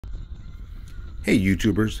Hey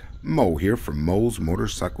YouTubers, Mo here from Mo's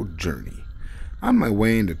Motorcycle Journey. On my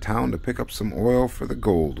way into town to pick up some oil for the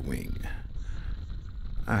Gold Wing.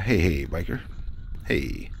 Hey biker.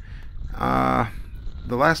 Hey. The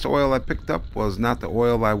last oil I picked up was not the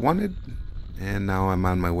oil I wanted, and now I'm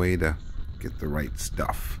on my way to get the right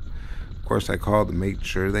stuff. Of course, I called to make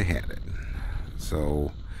sure they had it.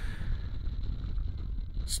 So,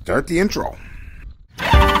 start the intro.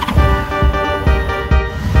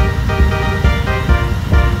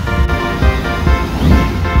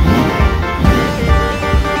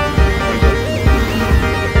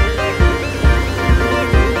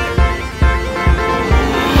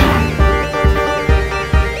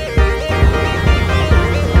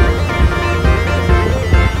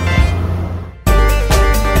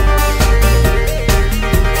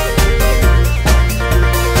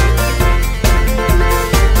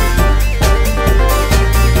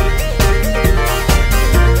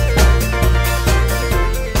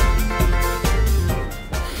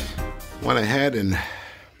 Went ahead and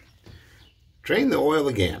drained the oil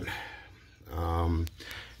again.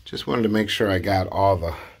 Just wanted to make sure I got all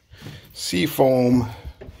the sea foam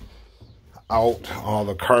out, all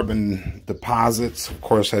the carbon deposits. Of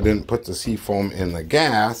course, I didn't put the sea foam in the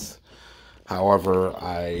gas. However,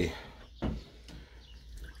 I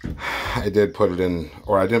did put it in,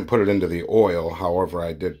 or I didn't put it into the oil. However,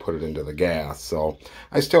 I did put it into the gas. So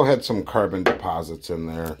I still had some carbon deposits in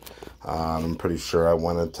there. I'm pretty sure I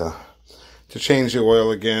wanted to change the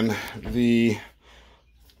oil again. The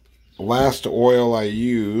last oil I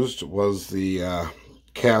used was the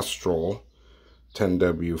Castrol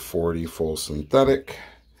 10W40 full synthetic.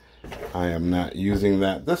 I am not using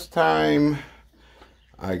that this time.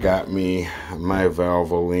 I got me my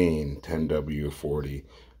Valvoline 10W40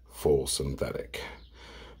 full synthetic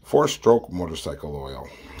 4-stroke motorcycle oil.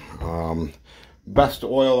 Best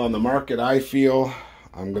oil on the market, I feel.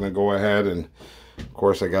 I'm gonna go ahead and, of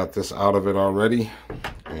course, I got this out of it already,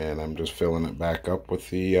 and I'm just filling it back up with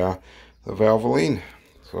the Valvoline.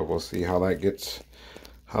 So we'll see how that gets,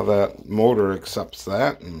 how that motor accepts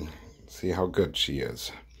that, and see how good she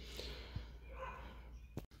is.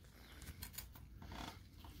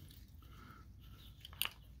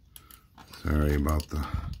 Sorry about the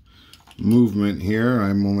movement here.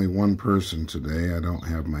 I'm only one person today. I don't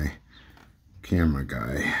have my camera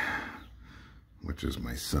guy, which is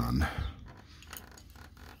my son.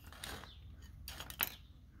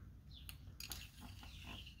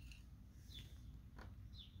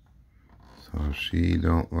 So she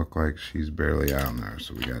don't look like she's barely on there,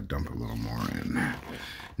 so we gotta dump a little more in.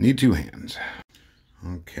 Need 2 hands.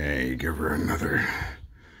 Okay, give her another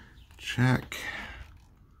check.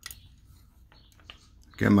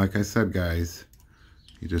 Again, like I said, guys,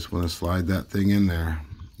 you just want to slide that thing in there.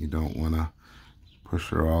 You don't want to push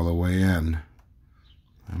her all the way in.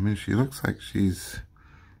 I mean, she looks like she's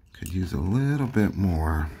could use a little bit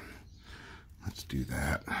more. Let's do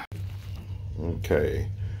that. Okay.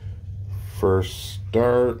 First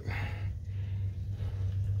start.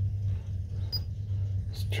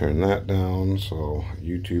 Let's turn that down so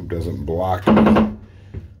YouTube doesn't block me.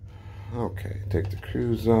 Okay, take the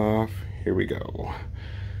cruise off. Here we go.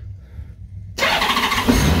 For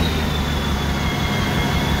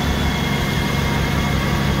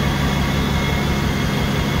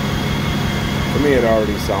me, it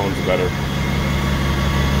already sounds better.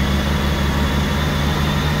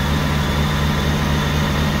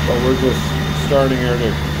 But we're just starting her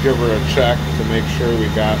to give her a check to make sure we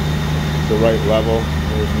got the right level.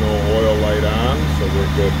 There's no oil light on, so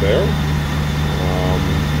we're good there.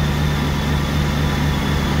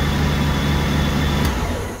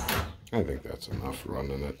 I think that's enough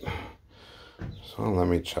running it. So let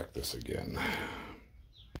me check this again.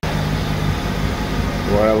 Boy,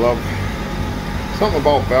 I love something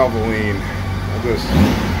about Valvoline. It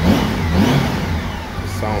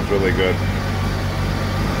sounds really good.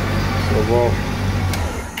 So we'll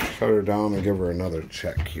shut her down and give her another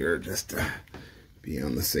check here just to be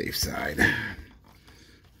on the safe side.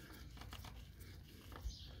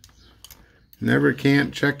 Never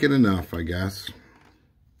can't check it enough, I guess.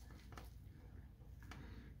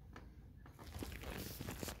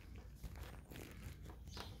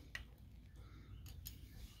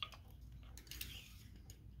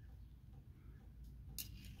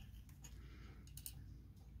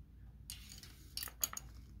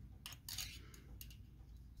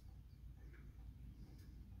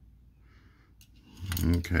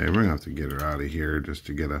 Okay, we're gonna have to get her out of here just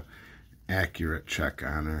to get a accurate check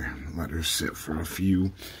on her. Let her sit for a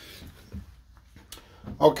few.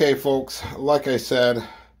 Okay, folks, like I said,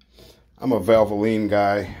 I'm a Valvoline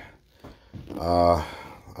guy.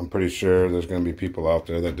 I'm pretty sure there's going to be people out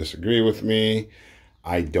there that disagree with me.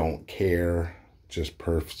 I don't care, just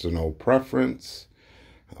personal preference.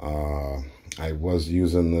 I was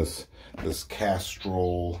using this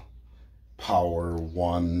Castrol Power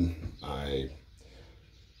 1. I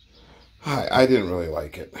didn't really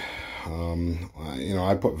like it. You know,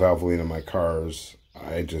 I put Valvoline in my cars.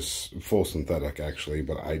 Full synthetic actually,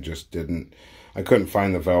 but I couldn't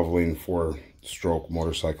find the Valvoline 4-stroke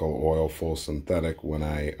motorcycle oil full synthetic when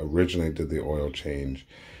I originally did the oil change.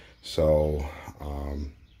 So,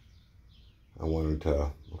 I wanted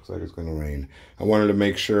to, looks like it's going to rain. I wanted to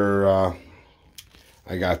make sure,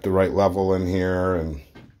 I got the right level in here, and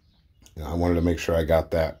you know, I wanted to make sure I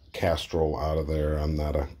got that Castrol out of there. I'm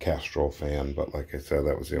not a Castrol fan, but like I said,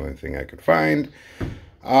 that was the only thing I could find.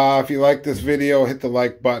 If you like this video, hit the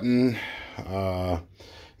like button. You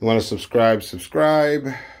want to subscribe.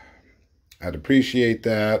 I'd appreciate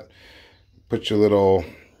that. Put your little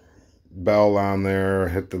bell on there,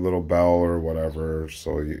 hit the little bell or whatever,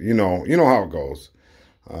 so you know how it goes.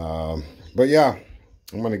 But yeah,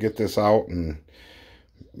 I'm going to get this out and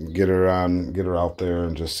get her out there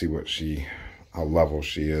and just see how level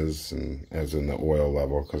she is, and as in the oil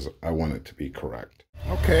level, because I want it to be correct.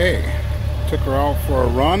 Okay, took her out for a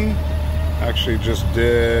run. Actually just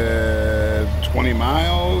did 20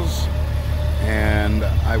 miles, and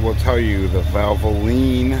I will tell you, the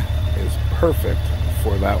Valvoline is perfect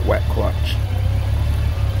for that wet clutch.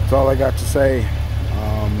 That's all I got to say.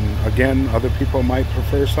 Again, other people might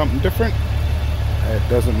prefer something different. It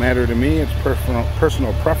doesn't matter to me. It's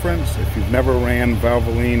personal preference. If you've never ran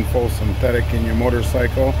Valvoline full synthetic in your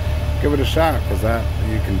motorcycle, give it a shot, because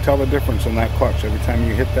you can tell the difference in that clutch. Every time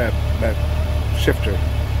you hit that shifter,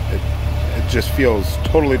 it just feels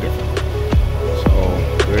totally different.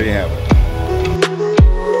 So there you have it.